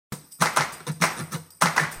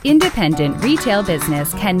Independent retail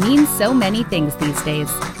business can mean so many things these days.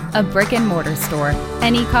 A brick and mortar store,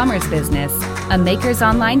 an e-commerce business, a maker's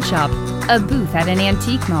online shop, a booth at an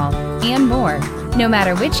antique mall, and more. No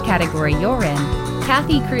matter which category you're in,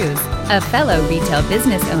 Kathy Cruz, a fellow retail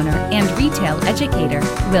business owner and retail educator,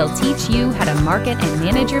 will teach you how to market and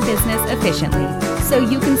manage your business efficiently so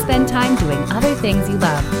you can spend time doing other things you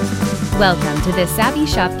love. Welcome to the Savvy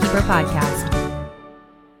Shopkeeper Podcast.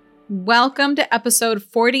 Welcome to episode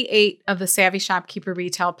 48 of the Savvy Shopkeeper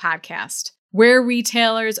Retail Podcast, where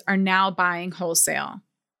retailers are now buying wholesale.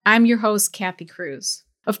 I'm your host, Kathy Cruz.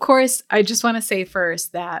 Of course, I just want to say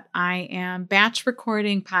first that I am batch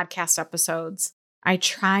recording podcast episodes. I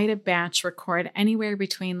try to batch record anywhere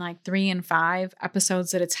between like 3 and 5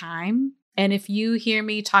 episodes at a time. And if you hear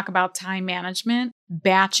me talk about time management,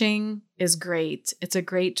 batching is great. It's a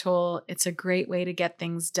great tool. It's a great way to get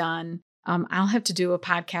things done. I'll have to do a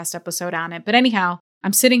podcast episode on it. But anyhow,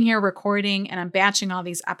 I'm sitting here recording and I'm batching all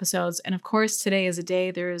these episodes. And of course, today is a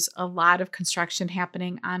day there's a lot of construction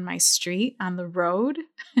happening on my street, on the road.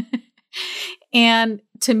 And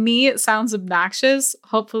to me, it sounds obnoxious.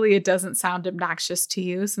 Hopefully it doesn't sound obnoxious to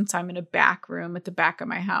you since I'm in a back room at the back of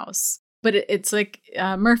my house. But it's like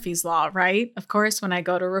Murphy's Law, right? Of course, when I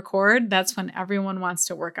go to record, that's when everyone wants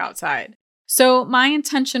to work outside. So my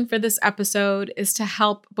intention for this episode is to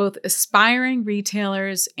help both aspiring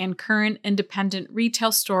retailers and current independent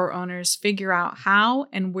retail store owners figure out how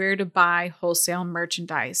and where to buy wholesale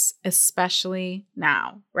merchandise, especially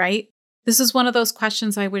now, right? This is one of those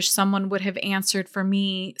questions I wish someone would have answered for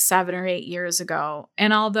me 7 or 8 years ago.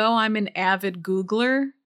 And although I'm an avid Googler,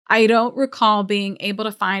 I don't recall being able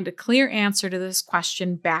to find a clear answer to this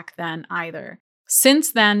question back then either.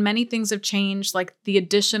 Since then, many things have changed, like the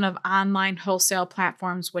addition of online wholesale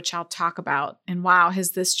platforms, which I'll talk about. And wow,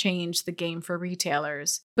 has this changed the game for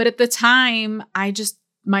retailers? But at the time,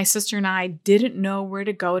 my sister and I didn't know where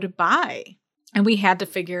to go to buy, and we had to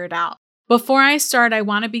figure it out. Before I start, I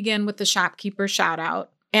want to begin with the shopkeeper shout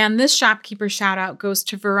out. And this shopkeeper shout out goes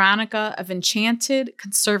to Veronica of Enchanted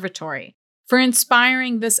Conservatory. For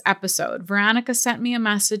inspiring this episode, Veronica sent me a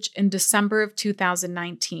message in December of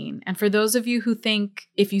 2019. And for those of you who think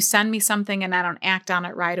if you send me something and I don't act on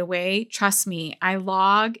it right away, trust me, I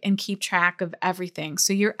log and keep track of everything.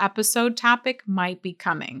 So your episode topic might be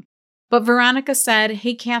coming. But Veronica said,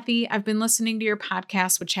 "Hey, Kathy, I've been listening to your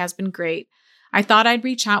podcast, which has been great. I thought I'd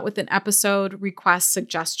reach out with an episode request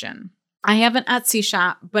suggestion. I have an Etsy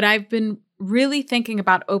shop, but I've been really thinking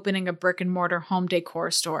about opening a brick and mortar home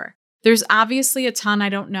decor store. There's obviously a ton I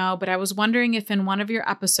don't know, but I was wondering if in one of your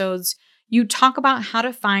episodes, you talk about how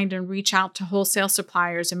to find and reach out to wholesale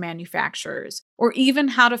suppliers and manufacturers, or even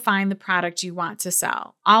how to find the product you want to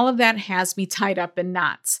sell. All of that has me tied up in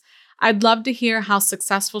knots. I'd love to hear how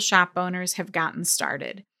successful shop owners have gotten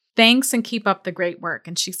started. Thanks and keep up the great work."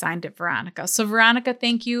 And she signed it Veronica. So Veronica,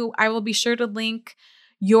 thank you. I will be sure to link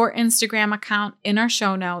your Instagram account in our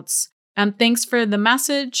show notes. Thanks for the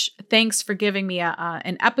message. Thanks for giving me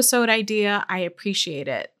an episode idea. I appreciate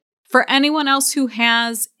it. For anyone else who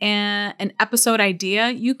has an episode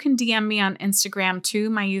idea, you can DM me on Instagram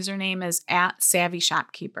too. My username is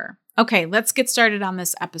 @SavvyShopkeeper. Okay, let's get started on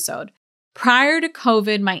this episode. Prior to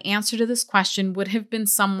COVID, my answer to this question would have been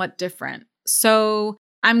somewhat different. So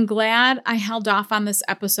I'm glad I held off on this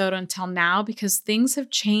episode until now because things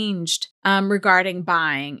have changed regarding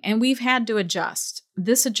buying and we've had to adjust.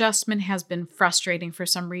 This adjustment has been frustrating for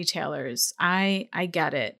some retailers. I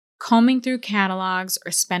get it. Combing through catalogs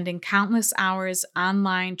or spending countless hours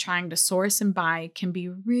online trying to source and buy can be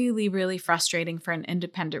really, really frustrating for an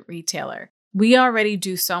independent retailer. We already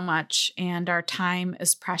do so much and our time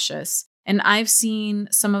is precious. And I've seen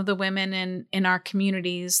some of the women in our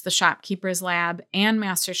communities, the Shopkeepers Lab and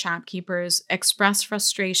Master Shopkeepers, express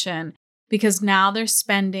frustration because now they're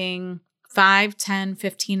spending 5, 10,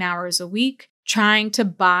 15 hours a week trying to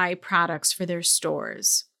buy products for their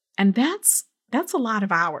stores. And that's a lot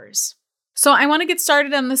of hours. So I want to get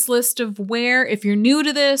started on this list of where, if you're new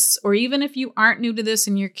to this, or even if you aren't new to this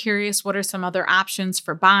and you're curious, what are some other options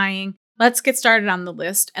for buying? Let's get started on the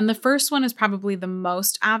list. And the first one is probably the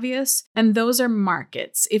most obvious, and those are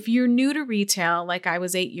markets. If you're new to retail, like I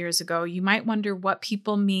was 8 years ago, you might wonder what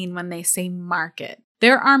people mean when they say market.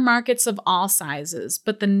 There are markets of all sizes,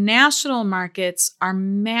 but the national markets are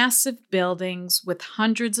massive buildings with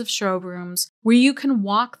hundreds of showrooms where you can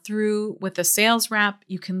walk through with a sales rep,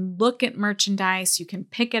 you can look at merchandise, you can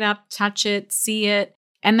pick it up, touch it, see it,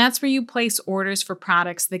 and that's where you place orders for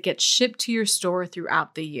products that get shipped to your store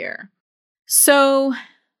throughout the year. So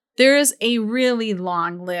There is a really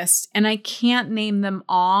long list, and I can't name them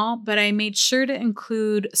all, but I made sure to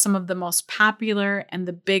include some of the most popular and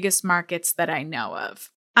the biggest markets that I know of.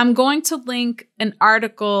 I'm going to link an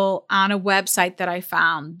article on a website that I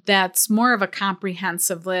found that's more of a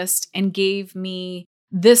comprehensive list and gave me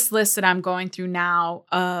this list that I'm going through now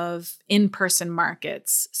of in-person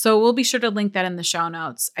markets. So we'll be sure to link that in the show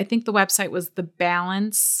notes. I think the website was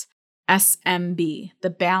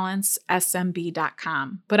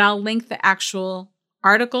thebalancesmb.com, but I'll link the actual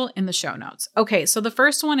article in the show notes. Okay, so the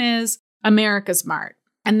first one is America's Mart,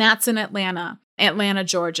 and that's in Atlanta,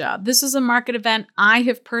 Georgia. This is a market event I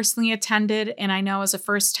have personally attended, and I know as a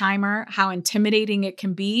first timer how intimidating it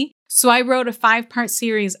can be. So I wrote a 5-part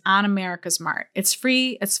series on America's Mart. It's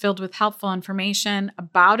free. It's filled with helpful information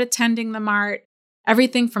about attending the Mart,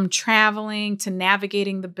 everything from traveling to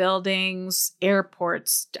navigating the buildings,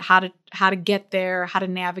 airports, how to get there, how to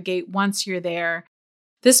navigate once you're there.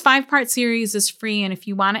 This 5-part series is free, and if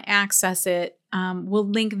you want to access it, we'll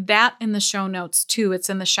link that in the show notes too. It's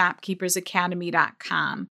in the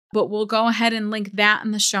shopkeepersacademy.com. But we'll go ahead and link that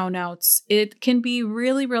in the show notes. It can be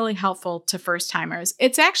really, really helpful to first timers.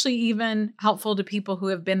 It's actually even helpful to people who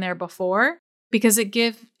have been there before because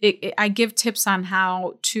I give tips on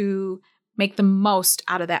how to make the most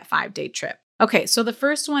out of that 5-day trip. Okay, so the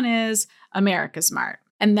first one is America's Mart,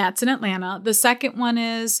 and that's in Atlanta. The second one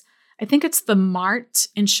is, I think it's the Mart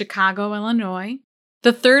in Chicago, Illinois.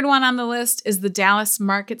 The third one on the list is the Dallas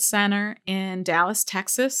Market Center in Dallas,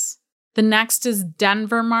 Texas. The next is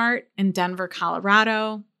Denver Mart in Denver,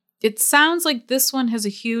 Colorado. It sounds like this one has a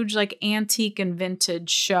huge antique and vintage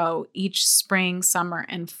show each spring, summer,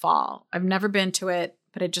 and fall. I've never been to it,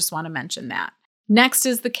 but I just want to mention that. Next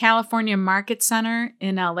is the California Market Center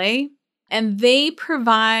in LA, and they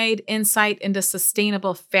provide insight into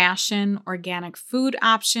sustainable fashion, organic food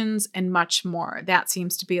options, and much more. That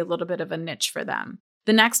seems to be a little bit of a niche for them.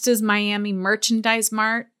 The next is Miami Merchandise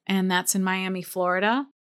Mart, and that's in Miami, Florida.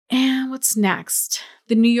 And what's next?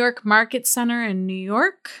 The New York Market Center in New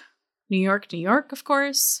York, of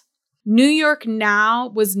course. New York Now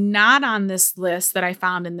was not on this list that I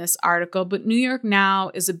found in this article, but New York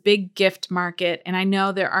Now is a big gift market. And I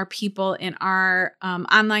know there are people in our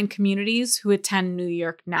online communities who attend New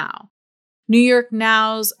York Now. New York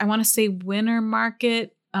Now's, I want to say, winter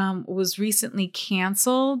market was recently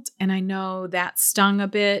canceled. And I know that stung a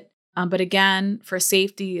bit. But again, for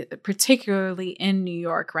safety, particularly in New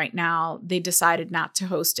York right now, they decided not to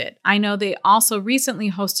host it. I know they also recently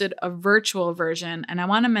hosted a virtual version, and I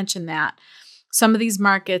want to mention that some of these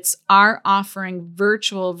markets are offering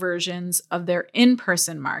virtual versions of their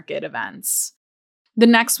in-person market events. The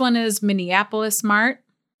next one is Minneapolis Mart.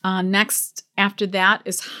 Next after that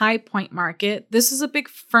is High Point Market. This is a big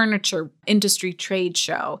furniture industry trade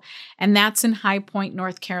show, and that's in High Point,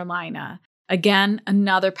 North Carolina. Again,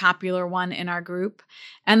 another popular one in our group.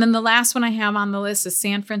 And then the last one I have on the list is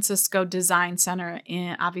San Francisco Design Center,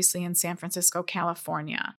 obviously in San Francisco,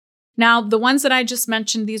 California. Now, the ones that I just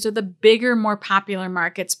mentioned, these are the bigger, more popular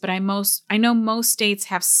markets, but I know most states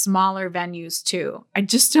have smaller venues too. I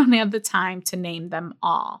just don't have the time to name them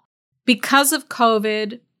all. Because of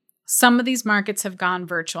COVID, some of these markets have gone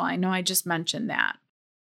virtual. I know I just mentioned that.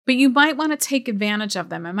 But you might want to take advantage of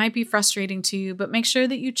them. It might be frustrating to you, but make sure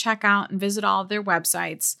that you check out and visit all of their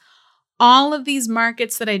websites. All of these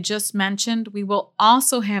markets that I just mentioned, we will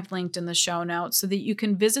also have linked in the show notes so that you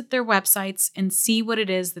can visit their websites and see what it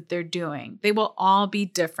is that they're doing. They will all be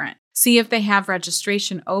different. See if they have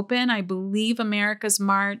registration open. I believe America's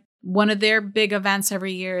Mart, one of their big events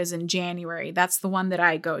every year is in January. That's the one that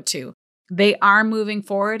I go to. They are moving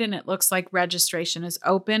forward and it looks like registration is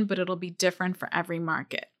open, but it'll be different for every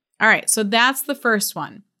market. All right, so that's the first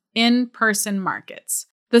one, in-person markets.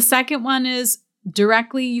 The second one is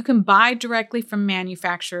you can buy directly from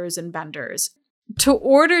manufacturers and vendors. To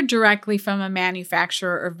order directly from a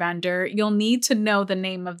manufacturer or vendor, you'll need to know the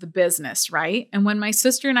name of the business, right? And when my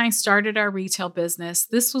sister and I started our retail business,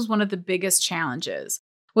 this was one of the biggest challenges.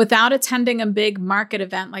 Without attending a big market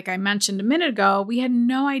event like I mentioned a minute ago, we had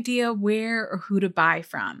no idea where or who to buy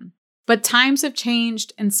from. But times have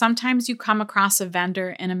changed, and sometimes you come across a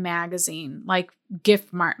vendor in a magazine, like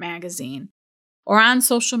Gift Mart magazine, or on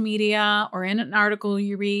social media, or in an article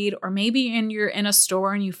you read, or maybe you're in a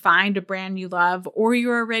store and you find a brand you love, or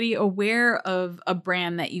you're already aware of a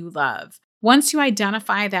brand that you love. Once you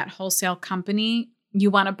identify that wholesale company you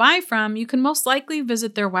want to buy from, you can most likely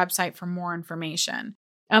visit their website for more information.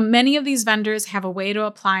 Many of these vendors have a way to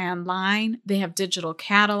apply online. They have digital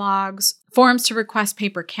catalogs, forms to request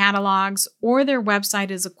paper catalogs, or their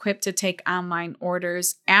website is equipped to take online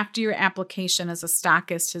orders after your application as a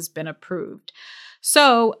stockist has been approved.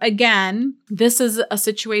 So again, this is a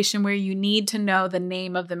situation where you need to know the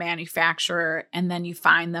name of the manufacturer and then you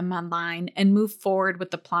find them online and move forward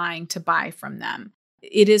with applying to buy from them.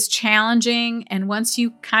 It is challenging, and once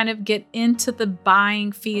you kind of get into the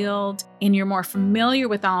buying field and you're more familiar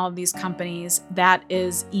with all of these companies, that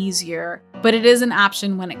is easier, but it is an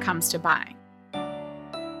option when it comes to buying.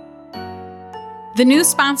 The new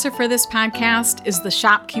sponsor for this podcast is the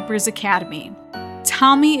Shopkeepers Academy.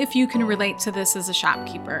 Tell me if you can relate to this as a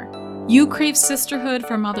shopkeeper. You crave sisterhood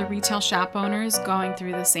from other retail shop owners going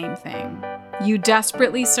through the same thing. You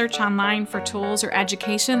desperately search online for tools or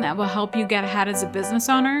education that will help you get ahead as a business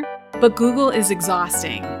owner, but Google is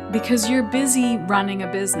exhausting because you're busy running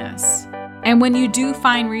a business. And when you do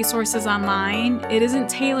find resources online, it isn't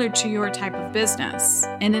tailored to your type of business,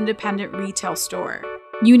 an independent retail store.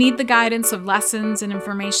 You need the guidance of lessons and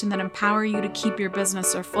information that empower you to keep your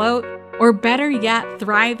business afloat, or better yet,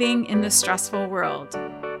 thriving in this stressful world.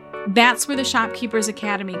 That's where the Shopkeepers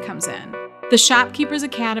Academy comes in. The Shopkeepers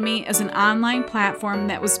Academy is an online platform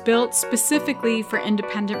that was built specifically for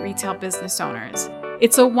independent retail business owners.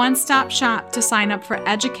 It's a one-stop shop to sign up for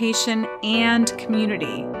education and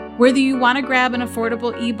community. Whether you want to grab an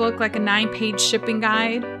affordable ebook like a 9-page shipping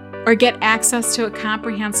guide, or get access to a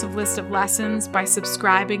comprehensive list of lessons by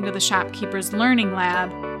subscribing to the Shopkeepers Learning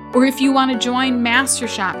Lab, or if you want to join Master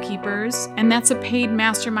Shopkeepers, and that's a paid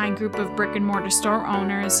mastermind group of brick and mortar store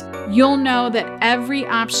owners, you'll know that every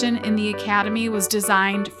option in the Academy was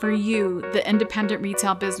designed for you, the independent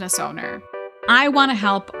retail business owner. I want to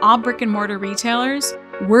help all brick and mortar retailers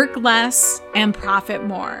work less and profit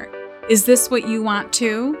more. Is this what you want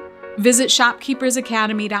too? Visit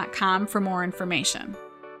shopkeepersacademy.com for more information.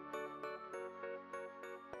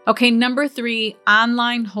 Okay, number 3,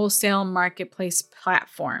 online wholesale marketplace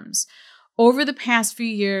platforms. Over the past few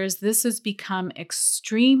years, this has become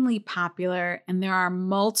extremely popular and there are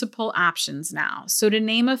multiple options now. So to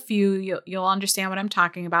name a few, you'll understand what I'm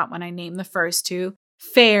talking about when I name the first two,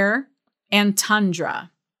 Fair and Tundra.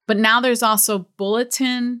 But now there's also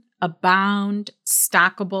Bulletin, Abound,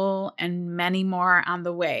 Stockable, and many more on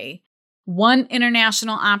the way. One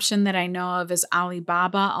international option that I know of is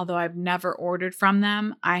Alibaba, although I've never ordered from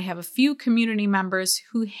them. I have a few community members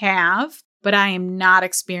who have, but I am not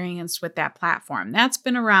experienced with that platform. That's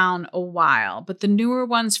been around a while, but the newer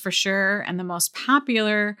ones for sure, and the most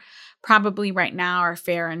popular probably right now are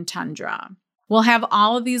Fair and Tundra. We'll have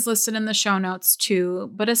all of these listed in the show notes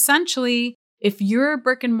too, but essentially, if you're a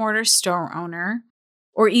brick and mortar store owner,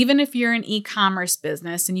 or even if you're an e-commerce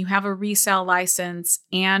business and you have a resale license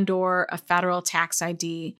and/or a federal tax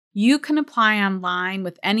ID, you can apply online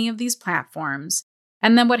with any of these platforms.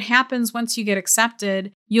 And then what happens once you get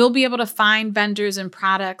accepted, you'll be able to find vendors and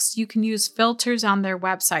products. You can use filters on their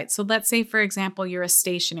website. So let's say, for example, you're a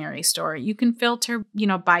stationery store. You can filter,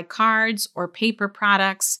 by cards or paper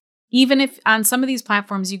products. Even if on some of these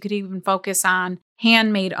platforms, you could even focus on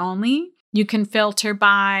handmade only. You can filter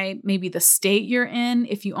by maybe the state you're in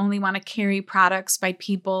if you only want to carry products by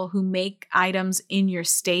people who make items in your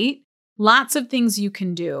state. Lots of things you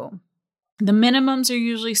can do. The minimums are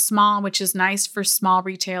usually small, which is nice for small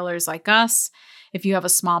retailers like us, if you have a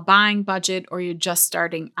small buying budget or you're just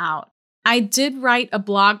starting out. I did write a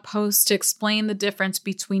blog post to explain the difference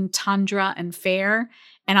between Tundra and Fair,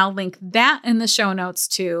 and I'll link that in the show notes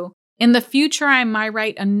too. In the future, I might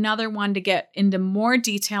write another one to get into more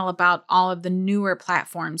detail about all of the newer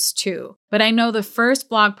platforms too. But I know the first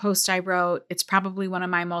blog post I wrote, it's probably one of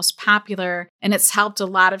my most popular, and it's helped a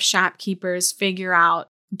lot of shopkeepers figure out,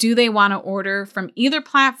 do they want to order from either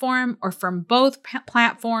platform or from both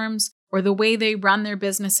platforms, or the way they run their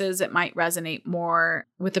businesses, it might resonate more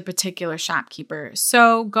with a particular shopkeeper.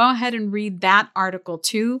 So go ahead and read that article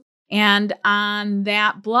too. And on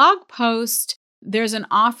that blog post, there's an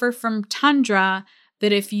offer from Tundra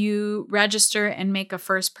that if you register and make a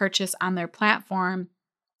first purchase on their platform,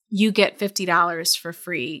 you get $50 for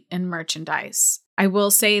free in merchandise. I will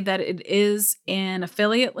say that it is an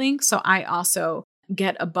affiliate link, so I also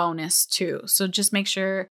get a bonus too. So just make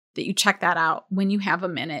sure that you check that out when you have a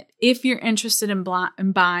minute if you're interested in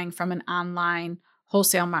buying from an online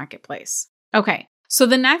wholesale marketplace. Okay, so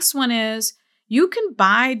the next one is you can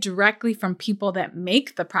buy directly from people that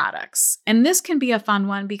make the products. And this can be a fun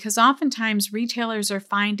one because oftentimes retailers are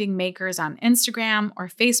finding makers on Instagram or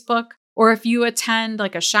Facebook, or if you attend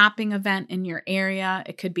like a shopping event in your area,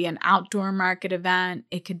 it could be an outdoor market event,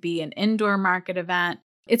 it could be an indoor market event.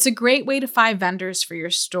 It's a great way to find vendors for your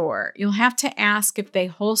store. You'll have to ask if they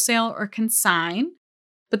wholesale or consign,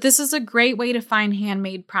 but this is a great way to find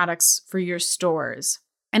handmade products for your stores.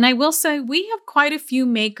 And I will say we have quite a few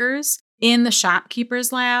makers in the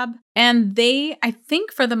Shopkeepers Lab. And they, I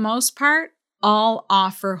think for the most part, all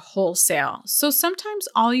offer wholesale. So sometimes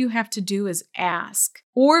all you have to do is ask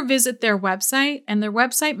or visit their website, and their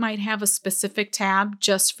website might have a specific tab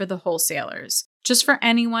just for the wholesalers, just for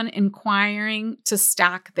anyone inquiring to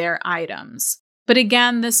stock their items. But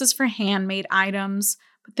again, this is for handmade items,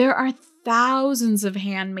 but there are thousands of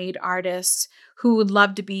handmade artists who would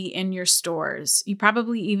love to be in your stores. You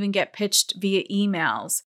probably even get pitched via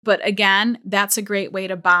emails. But again, that's a great way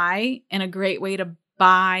to buy and a great way to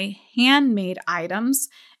buy handmade items.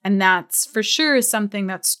 And that's for sure something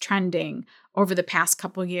that's trending over the past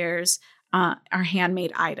couple years, are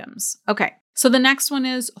handmade items. Okay, so the next one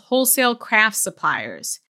is wholesale craft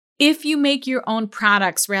suppliers. If you make your own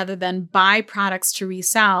products rather than buy products to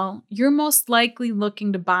resell, you're most likely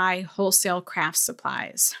looking to buy wholesale craft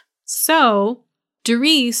supplies. So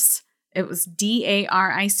Darice, it was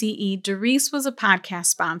D-A-R-I-C-E, Darice was a podcast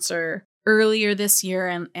sponsor earlier this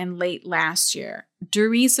year and late last year.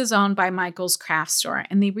 Darice is owned by Michael's Craft Store,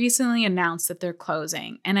 and they recently announced that they're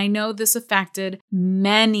closing. And I know this affected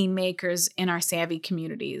many makers in our Savvy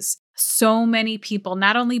communities. So many people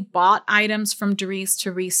not only bought items from Darice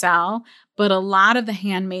to resell, but a lot of the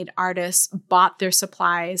handmade artists bought their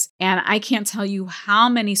supplies. And I can't tell you how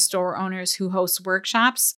many store owners who host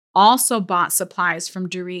workshops also bought supplies from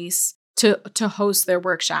Darice to host their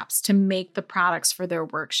workshops, to make the products for their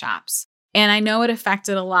workshops. And I know it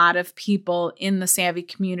affected a lot of people in the Savvy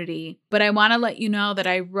community, but I want to let you know that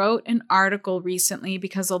I wrote an article recently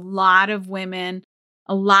because a lot of women,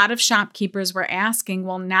 a lot of shopkeepers were asking,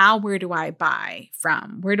 well, now where do I buy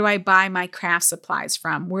from? Where do I buy my craft supplies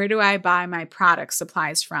from? Where do I buy my product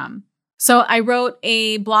supplies from? So I wrote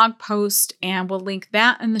a blog post, and we'll link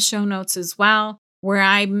that in the show notes as well, where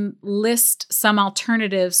I list some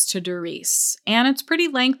alternatives to Darice. And it's pretty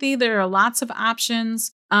lengthy. There are lots of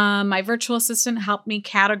options. My virtual assistant helped me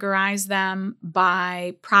categorize them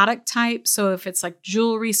by product type. So if it's like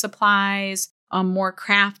jewelry supplies, more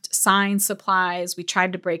craft sign supplies, we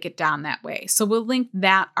tried to break it down that way. So we'll link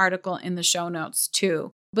that article in the show notes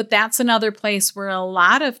too. But that's another place where a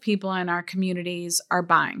lot of people in our communities are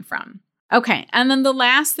buying from. Okay, and then the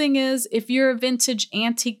last thing is, if you're a vintage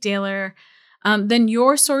antique dealer, then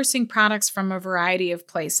you're sourcing products from a variety of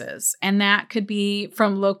places. And that could be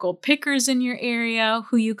from local pickers in your area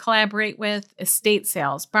who you collaborate with, estate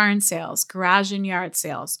sales, barn sales, garage and yard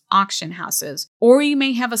sales, auction houses. Or you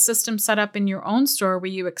may have a system set up in your own store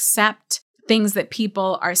where you accept things that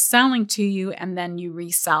people are selling to you and then you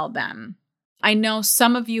resell them. I know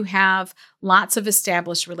some of you have lots of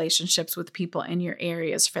established relationships with people in your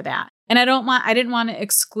areas for that. And I didn't want to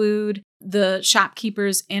exclude the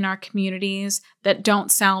shopkeepers in our communities that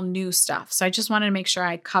don't sell new stuff. So I just wanted to make sure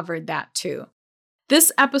I covered that too.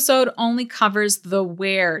 This episode only covers the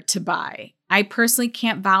where to buy. I personally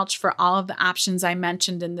can't vouch for all of the options I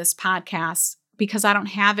mentioned in this podcast because I don't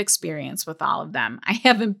have experience with all of them. I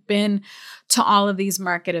haven't been to all of these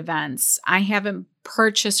market events. I haven't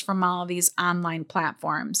purchased from all of these online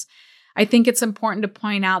platforms. I think it's important to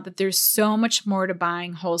point out that there's so much more to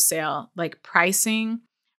buying wholesale, like pricing,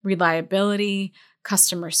 reliability,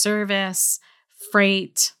 customer service,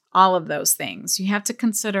 freight, all of those things. You have to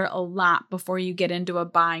consider a lot before you get into a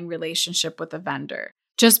buying relationship with a vendor.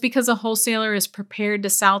 Just because a wholesaler is prepared to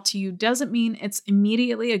sell to you doesn't mean it's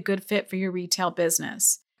immediately a good fit for your retail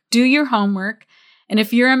business. Do your homework. And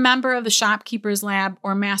if you're a member of the Shopkeepers Lab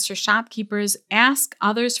or Master Shopkeepers, ask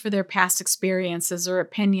others for their past experiences or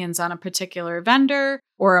opinions on a particular vendor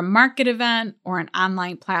or a market event or an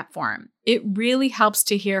online platform. It really helps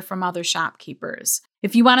to hear from other shopkeepers.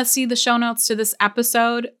 If you want to see the show notes to this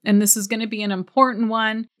episode, and this is going to be an important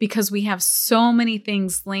one because we have so many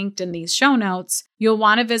things linked in these show notes, you'll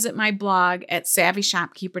want to visit my blog at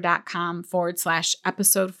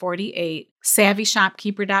savvyshopkeeper.com/episode 48,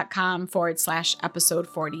 savvyshopkeeper.com/episode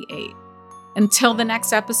 48. Until the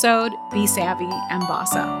next episode, be savvy and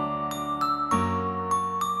boss up.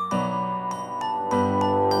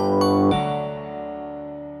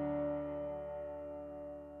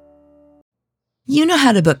 You know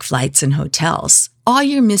how to book flights and hotels. All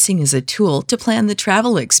you're missing is a tool to plan the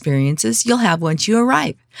travel experiences you'll have once you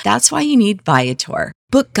arrive. That's why you need Viator.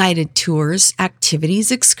 Book guided tours,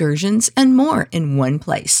 activities, excursions, and more in one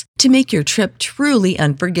place to make your trip truly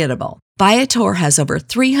unforgettable. Viator has over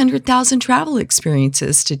 300,000 travel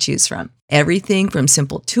experiences to choose from. Everything from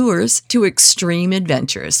simple tours to extreme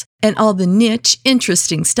adventures, and all the niche,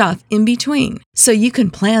 interesting stuff in between. So you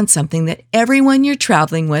can plan something that everyone you're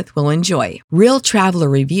traveling with will enjoy. Real traveler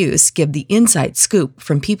reviews give the inside scoop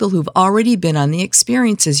from people who've already been on the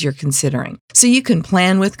experiences you're considering, so you can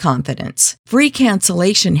plan with confidence. Free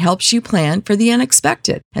cancellation helps you plan for the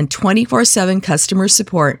unexpected, and 24/7 customer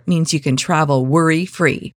support means you can travel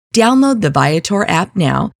worry-free. Download the Viator app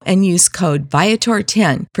now and use code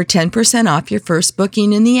Viator10 for 10% off your first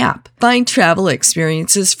booking in the app. Find travel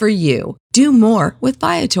experiences for you. Do more with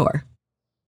Viator.